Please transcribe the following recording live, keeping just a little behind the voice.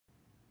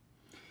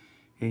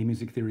Hey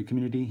music theory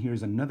community,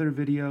 here's another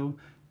video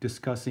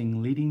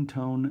discussing leading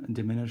tone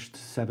diminished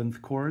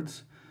seventh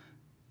chords.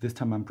 This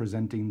time I'm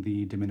presenting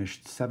the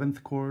diminished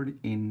seventh chord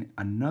in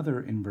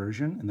another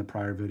inversion. In the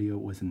prior video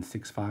it was in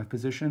 6-5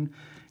 position,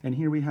 and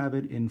here we have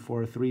it in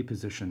 4-3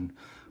 position.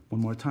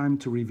 One more time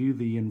to review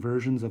the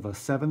inversions of a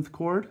seventh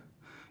chord.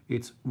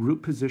 Its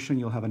root position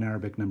you'll have an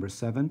Arabic number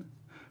 7.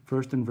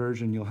 First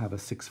inversion you'll have a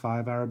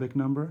 6-5 Arabic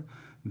number.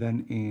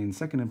 Then in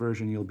second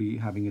inversion, you'll be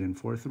having it in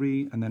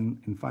 4-3, and then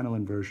in final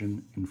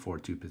inversion in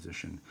 4-2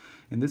 position.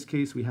 In this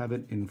case, we have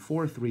it in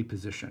 4-3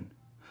 position.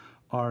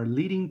 Our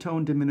leading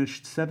tone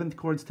diminished seventh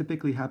chords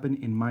typically happen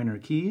in minor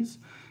keys,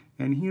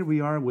 and here we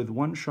are with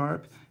 1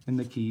 sharp in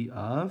the key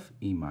of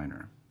E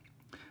minor.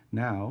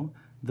 Now,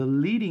 the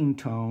leading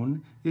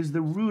tone is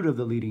the root of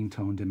the leading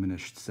tone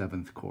diminished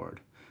seventh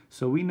chord.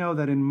 So we know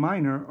that in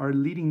minor, our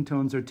leading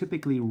tones are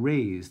typically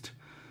raised.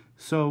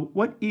 So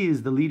what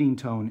is the leading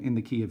tone in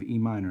the key of E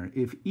minor?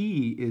 If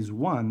E is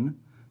 1,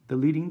 the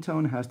leading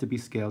tone has to be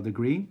scale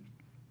degree.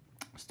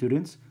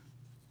 Students,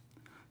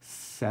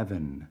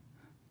 7.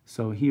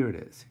 So here it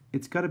is.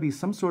 It's got to be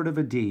some sort of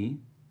a D.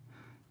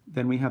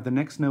 Then we have the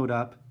next note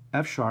up,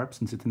 F sharp,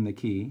 since it's in the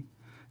key.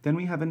 Then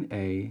we have an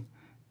A,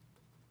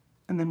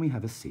 and then we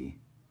have a C.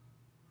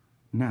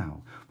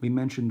 Now, we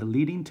mentioned the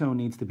leading tone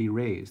needs to be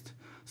raised.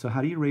 So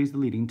how do you raise the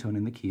leading tone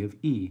in the key of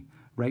E?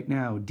 Right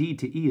now, D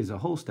to E is a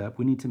whole step.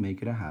 We need to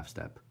make it a half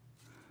step.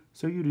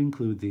 So you'd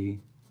include the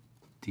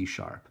D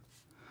sharp.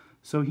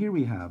 So here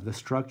we have the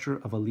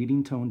structure of a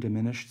leading tone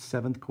diminished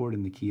seventh chord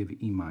in the key of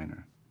E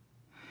minor.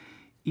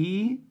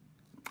 In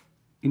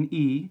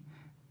E,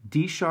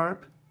 D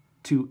sharp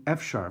to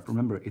F sharp.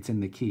 Remember, it's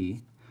in the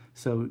key.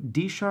 So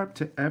D sharp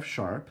to F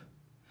sharp,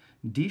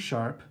 D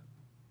sharp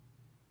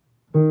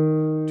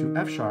to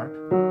F sharp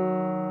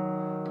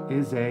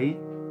is a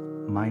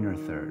minor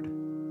third.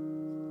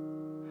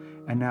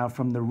 And now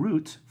from the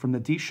root, from the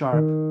D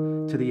sharp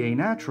to the A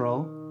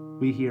natural,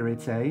 we hear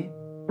it's a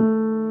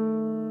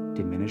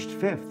diminished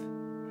fifth.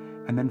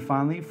 And then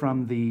finally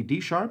from the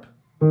D sharp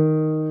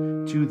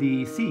to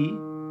the C,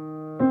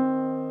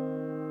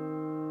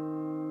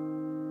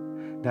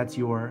 that's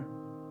your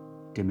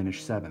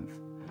diminished seventh.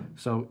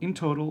 So in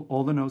total,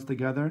 all the notes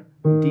together,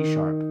 D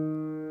sharp,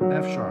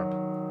 F sharp,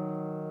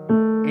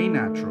 A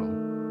natural,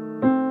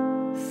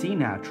 C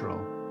natural,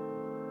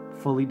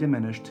 fully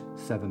diminished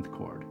seventh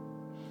chord.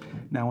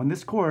 Now in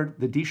this chord,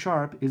 the D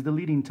sharp is the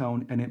leading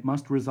tone and it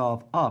must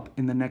resolve up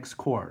in the next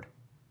chord.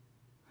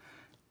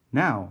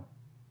 Now,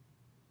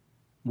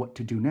 what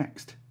to do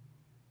next?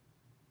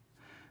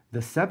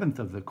 The seventh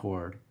of the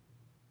chord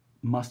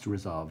must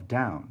resolve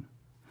down.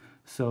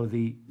 So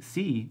the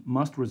C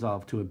must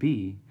resolve to a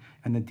B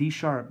and the D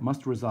sharp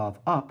must resolve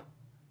up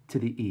to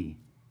the E.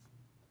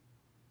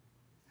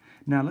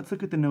 Now let's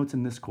look at the notes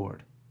in this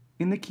chord.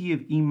 In the key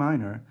of E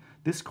minor,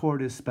 this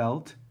chord is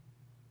spelt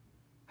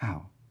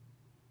how?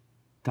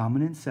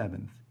 Dominant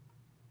seventh,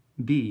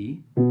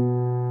 B,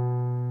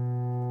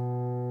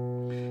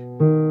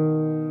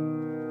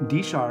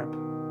 D sharp,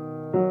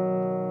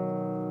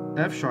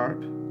 F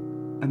sharp,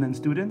 and then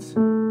students,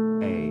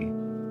 A.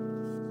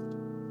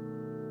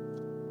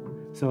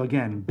 So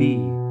again, B,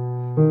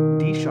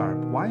 D sharp.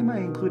 Why am I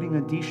including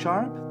a D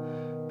sharp?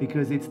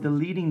 Because it's the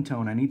leading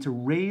tone. I need to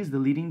raise the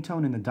leading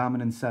tone in the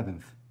dominant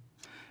seventh.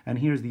 And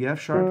here's the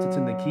F sharp, it's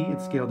in the key,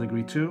 it's scale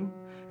degree 2,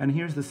 and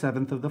here's the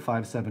seventh of the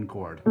 5-7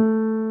 chord.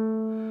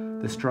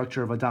 The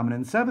structure of a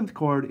dominant seventh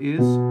chord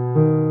is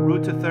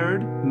root to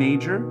third,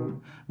 major,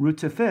 root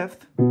to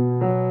fifth,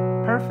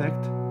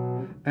 perfect,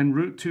 and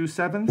root to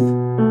seventh,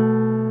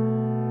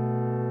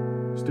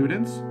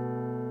 students,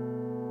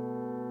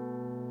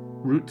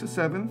 root to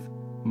seventh,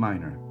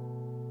 minor.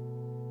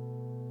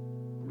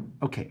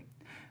 Okay,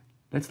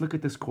 let's look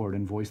at this chord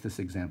and voice this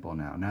example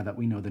now that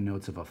we know the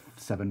notes of a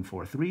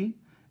 7-4-3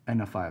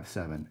 and a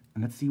 5-7.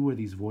 And let's see where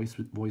these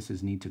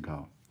voices need to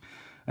go.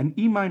 An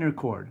E minor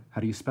chord, how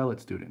do you spell it,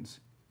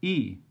 students?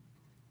 E,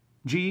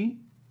 G,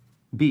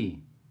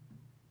 B.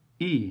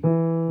 E, G,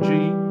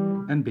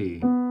 and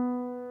B.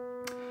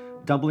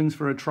 Doublings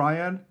for a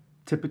triad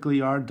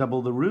typically are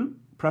double the root,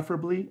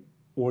 preferably,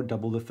 or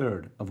double the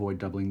third. Avoid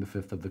doubling the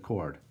fifth of the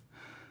chord.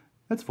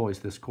 Let's voice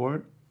this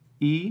chord.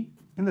 E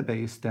in the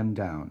bass, stem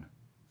down.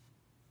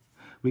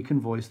 We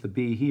can voice the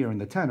B here in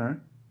the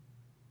tenor.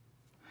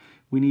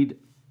 We need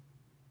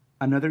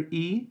another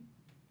E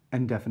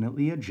and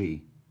definitely a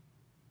G.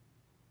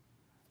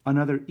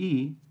 Another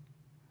E,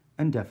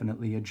 and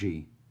definitely a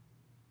G.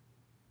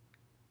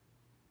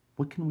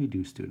 What can we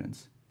do,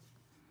 students?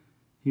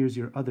 Here's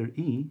your other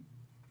E,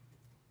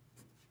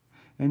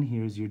 and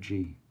here's your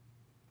G.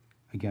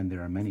 Again,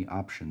 there are many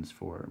options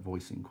for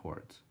voicing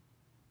chords.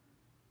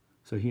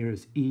 So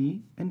here's E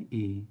and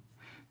E,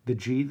 the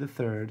G the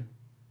third,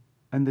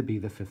 and the B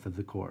the fifth of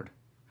the chord.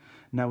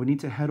 Now we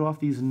need to head off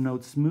these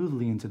notes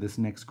smoothly into this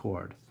next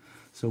chord.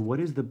 So what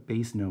is the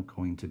bass note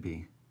going to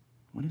be?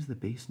 What is the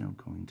bass note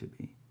going to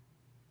be?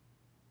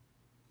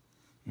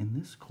 In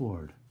this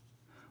chord,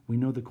 we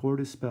know the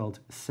chord is spelled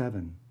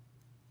 7,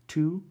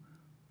 2,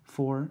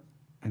 4,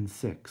 and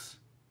 6.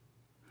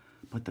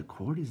 but the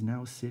chord is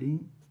now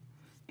sitting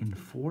in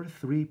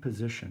 4-3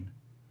 position.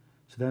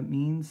 So that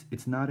means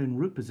it's not in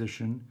root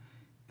position,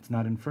 it's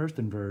not in first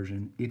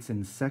inversion, it's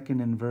in second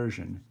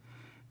inversion.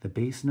 The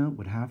bass note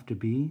would have to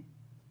be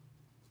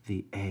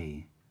the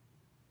A.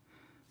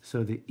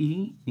 So the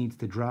E needs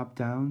to drop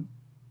down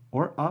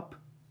or up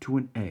to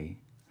an A.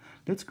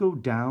 Let's go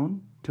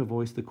down to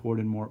voice the chord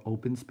in more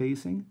open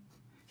spacing.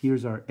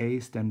 Here's our A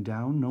stem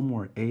down, no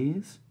more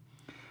A's.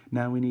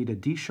 Now we need a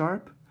D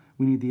sharp,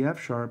 we need the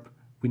F sharp,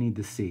 we need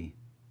the C.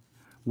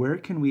 Where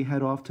can we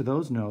head off to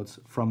those notes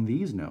from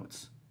these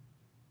notes?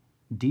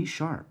 D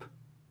sharp.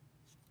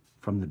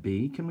 From the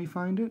B, can we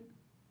find it?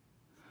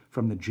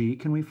 From the G,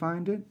 can we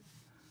find it?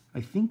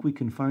 I think we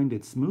can find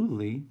it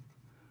smoothly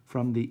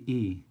from the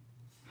E.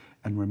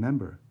 And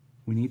remember,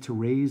 we need to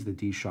raise the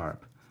D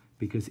sharp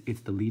because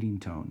it's the leading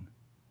tone.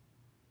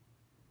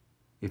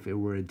 If it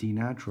were a D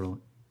natural,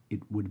 it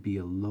would be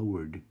a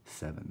lowered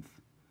seventh,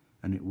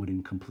 and it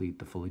wouldn't complete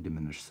the fully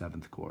diminished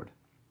seventh chord.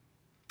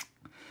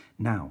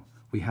 Now,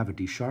 we have a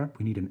D sharp,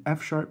 we need an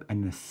F sharp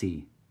and a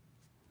C.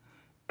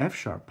 F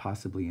sharp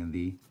possibly in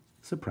the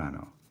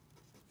soprano.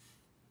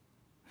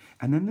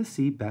 And then the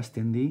C best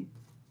in the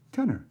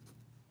tenor.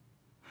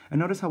 And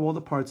notice how all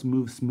the parts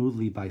move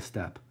smoothly by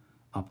step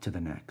up to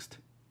the next.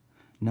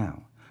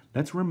 Now,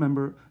 let's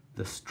remember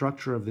the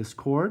structure of this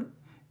chord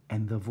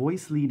and the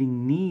voice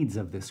leading needs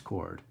of this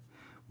chord.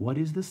 What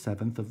is the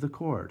seventh of the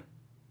chord?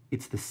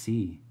 It's the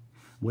C.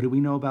 What do we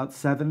know about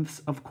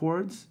sevenths of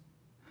chords?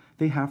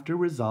 They have to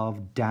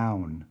resolve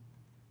down.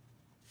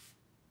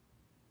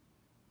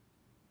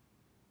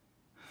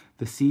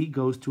 The C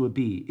goes to a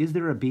B. Is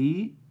there a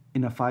B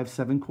in a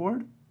 5-7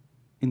 chord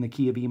in the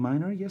key of E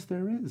minor? Yes,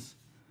 there is.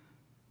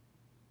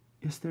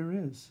 Yes, there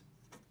is.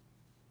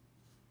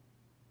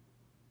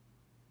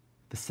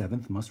 The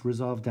seventh must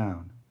resolve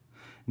down.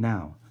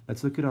 Now,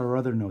 let's look at our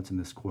other notes in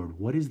this chord.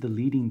 What is the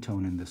leading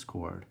tone in this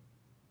chord?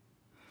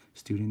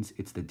 Students,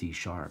 it's the D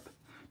sharp.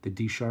 The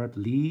D sharp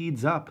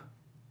leads up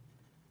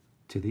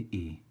to the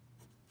E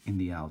in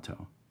the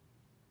alto.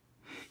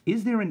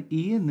 Is there an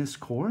E in this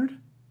chord?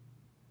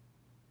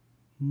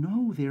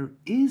 No, there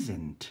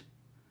isn't.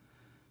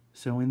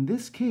 So in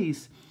this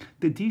case,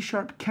 the D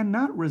sharp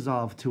cannot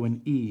resolve to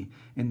an E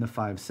in the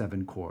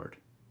 5-7 chord.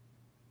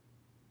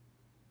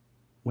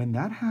 When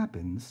that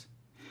happens,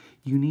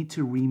 you need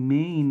to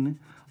remain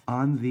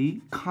on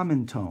the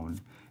common tone,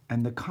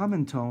 and the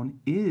common tone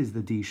is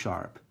the D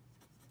sharp.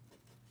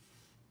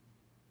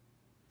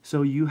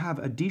 So you have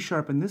a D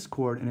sharp in this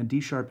chord and a D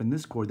sharp in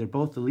this chord. They're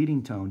both the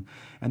leading tone.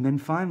 And then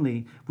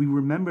finally, we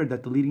remembered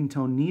that the leading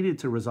tone needed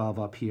to resolve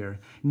up here,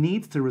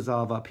 needs to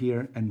resolve up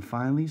here. And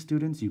finally,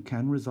 students, you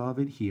can resolve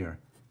it here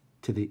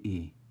to the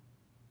E.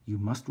 You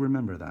must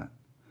remember that.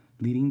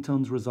 Leading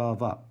tones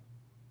resolve up.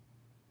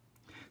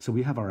 So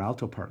we have our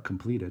alto part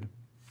completed.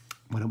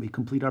 Why don't we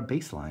complete our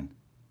bass line?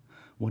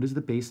 What is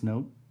the bass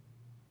note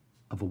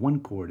of a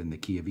 1 chord in the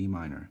key of E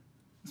minor?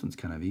 This one's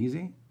kind of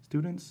easy,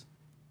 students.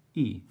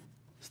 E.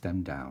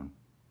 Stem down.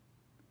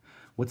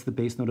 What's the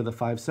bass note of the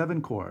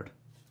 5-7 chord?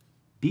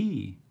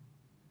 B.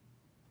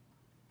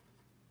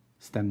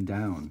 Stem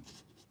down.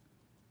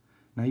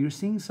 Now you're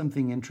seeing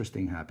something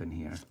interesting happen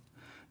here.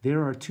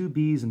 There are 2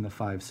 B's in the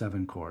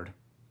 5-7 chord.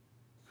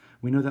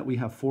 We know that we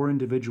have 4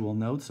 individual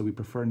notes, so we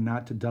prefer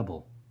not to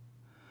double.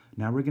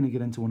 Now we're going to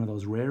get into one of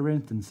those rare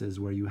instances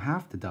where you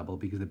have to double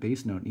because the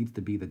bass note needs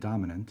to be the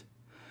dominant,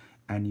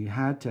 and you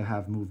had to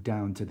have moved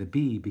down to the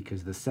B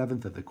because the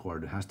 7th of the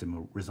chord has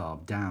to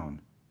resolve down.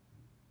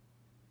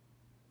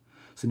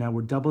 So now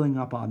we're doubling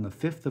up on the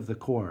 5th of the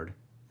chord.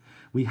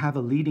 We have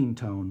a leading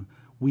tone.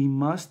 We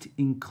must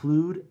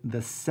include the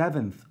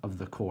 7th of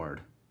the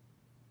chord,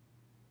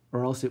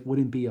 or else it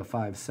wouldn't be a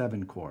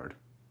 5-7 chord.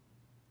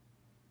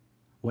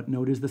 What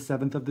note is the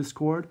 7th of this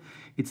chord?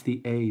 It's the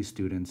A,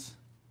 students.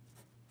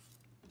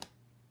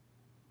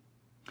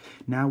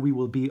 Now we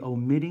will be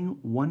omitting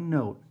one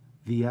note,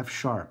 the F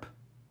sharp.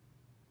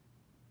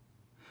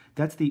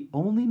 That's the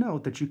only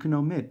note that you can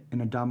omit in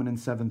a dominant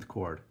 7th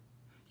chord.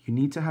 You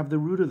need to have the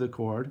root of the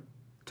chord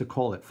to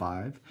call it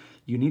 5.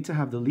 You need to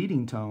have the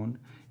leading tone,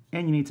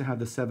 and you need to have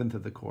the 7th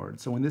of the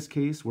chord. So in this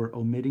case, we're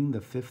omitting the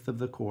 5th of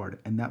the chord,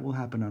 and that will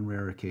happen on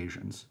rare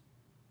occasions.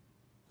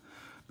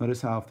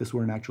 Notice how if this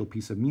were an actual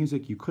piece of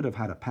music, you could have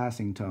had a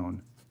passing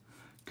tone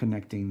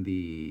connecting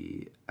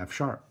the F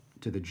sharp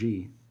to the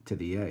G to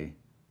the A.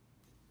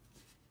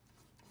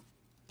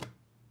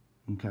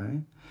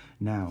 Okay?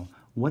 Now,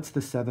 what's the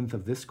 7th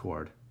of this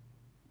chord?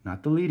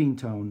 Not the leading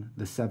tone,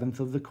 the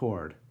 7th of the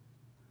chord.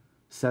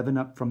 7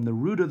 up from the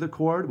root of the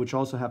chord, which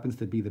also happens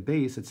to be the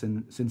bass,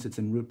 since it's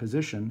in root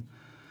position.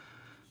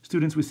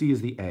 Students, we see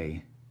is the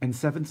A. And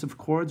 7ths of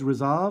chords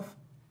resolve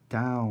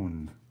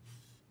down.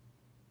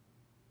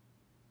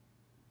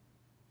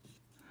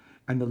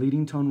 And the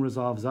leading tone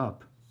resolves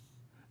up.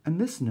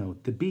 And this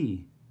note, the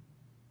B,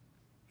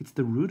 it's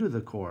the root of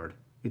the chord.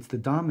 It's the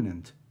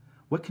dominant.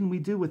 What can we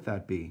do with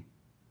that B?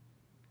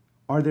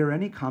 Are there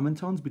any common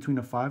tones between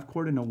a 5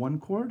 chord and a 1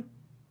 chord?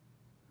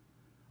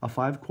 A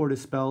 5 chord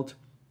is spelled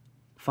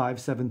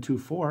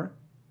 5-7-2-4.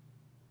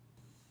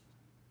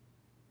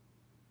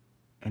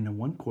 And a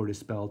 1 chord is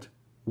spelled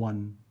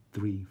 1,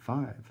 3,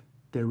 5.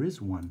 There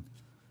is 1.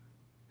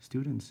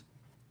 Students,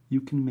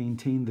 you can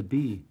maintain the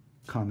B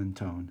common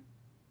tone.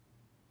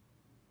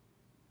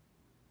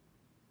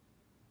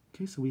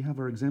 Okay, so we have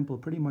our example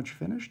pretty much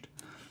finished.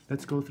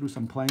 Let's go through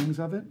some playings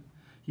of it.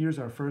 Here's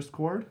our first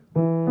chord,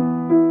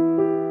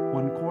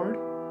 1 chord.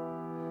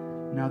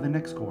 Now the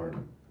next chord.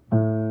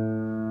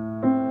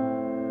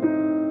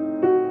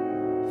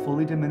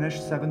 Fully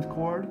diminished 7th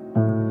chord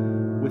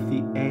with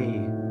the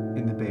A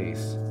in the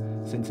bass,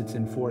 since it's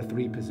in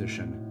 4/3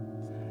 position.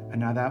 And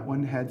now that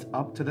one heads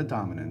up to the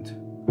dominant.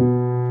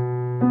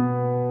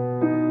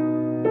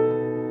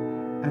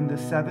 And the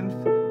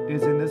 7th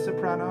is in the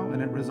soprano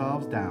and it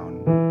resolves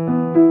down.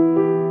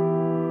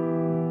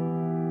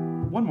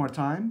 One more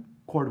time,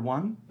 chord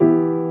 1,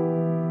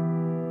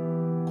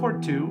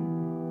 chord 2,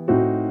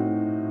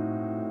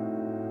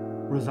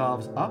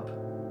 resolves up,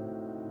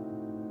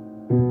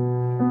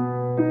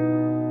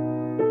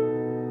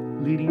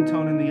 leading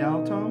tone in the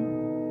alto.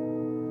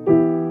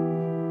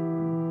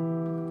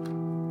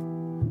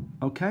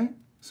 Okay,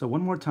 so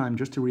one more time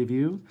just to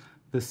review.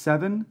 The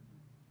 7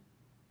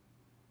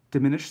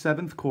 diminished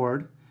 7th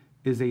chord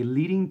is a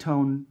leading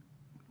tone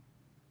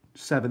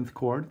 7th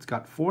chord. It's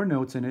got 4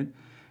 notes in it,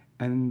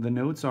 and the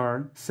notes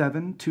are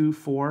 7, 2,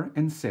 4,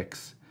 and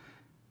 6.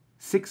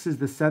 6 is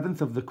the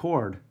 7th of the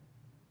chord,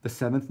 the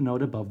 7th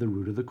note above the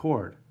root of the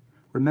chord.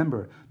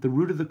 Remember, the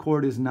root of the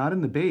chord is not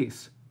in the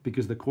bass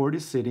because the chord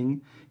is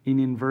sitting in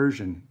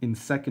inversion, in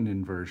 2nd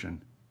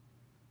inversion.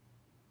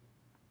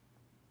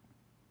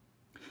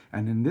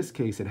 And in this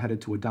case, it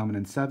headed to a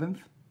dominant 7th.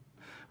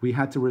 We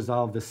had to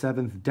resolve the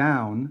 7th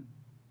down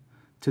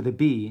to the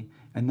B,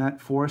 and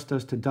that forced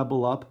us to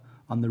double up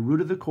on the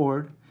root of the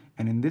chord,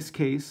 and in this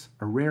case,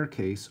 a rare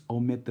case,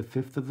 omit the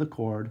 5th of the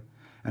chord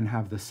and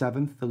have the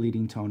 7th, the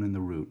leading tone, in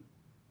the root.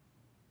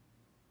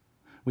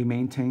 We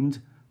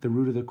maintained the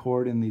root of the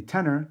chord in the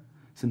tenor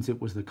since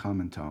it was the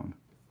common tone.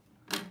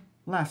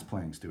 Last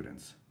playing,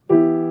 students.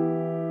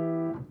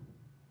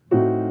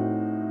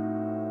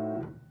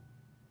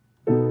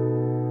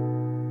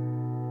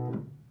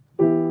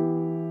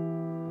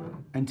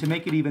 And to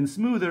make it even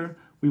smoother,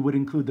 we would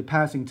include the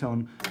passing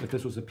tone if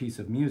this was a piece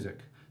of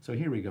music. So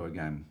here we go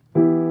again,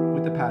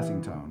 with the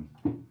passing tone.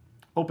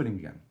 Opening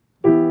again.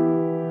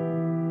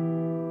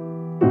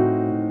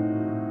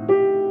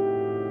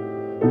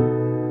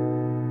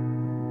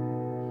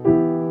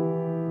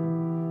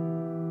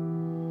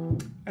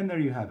 And there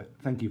you have it.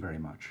 Thank you very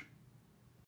much.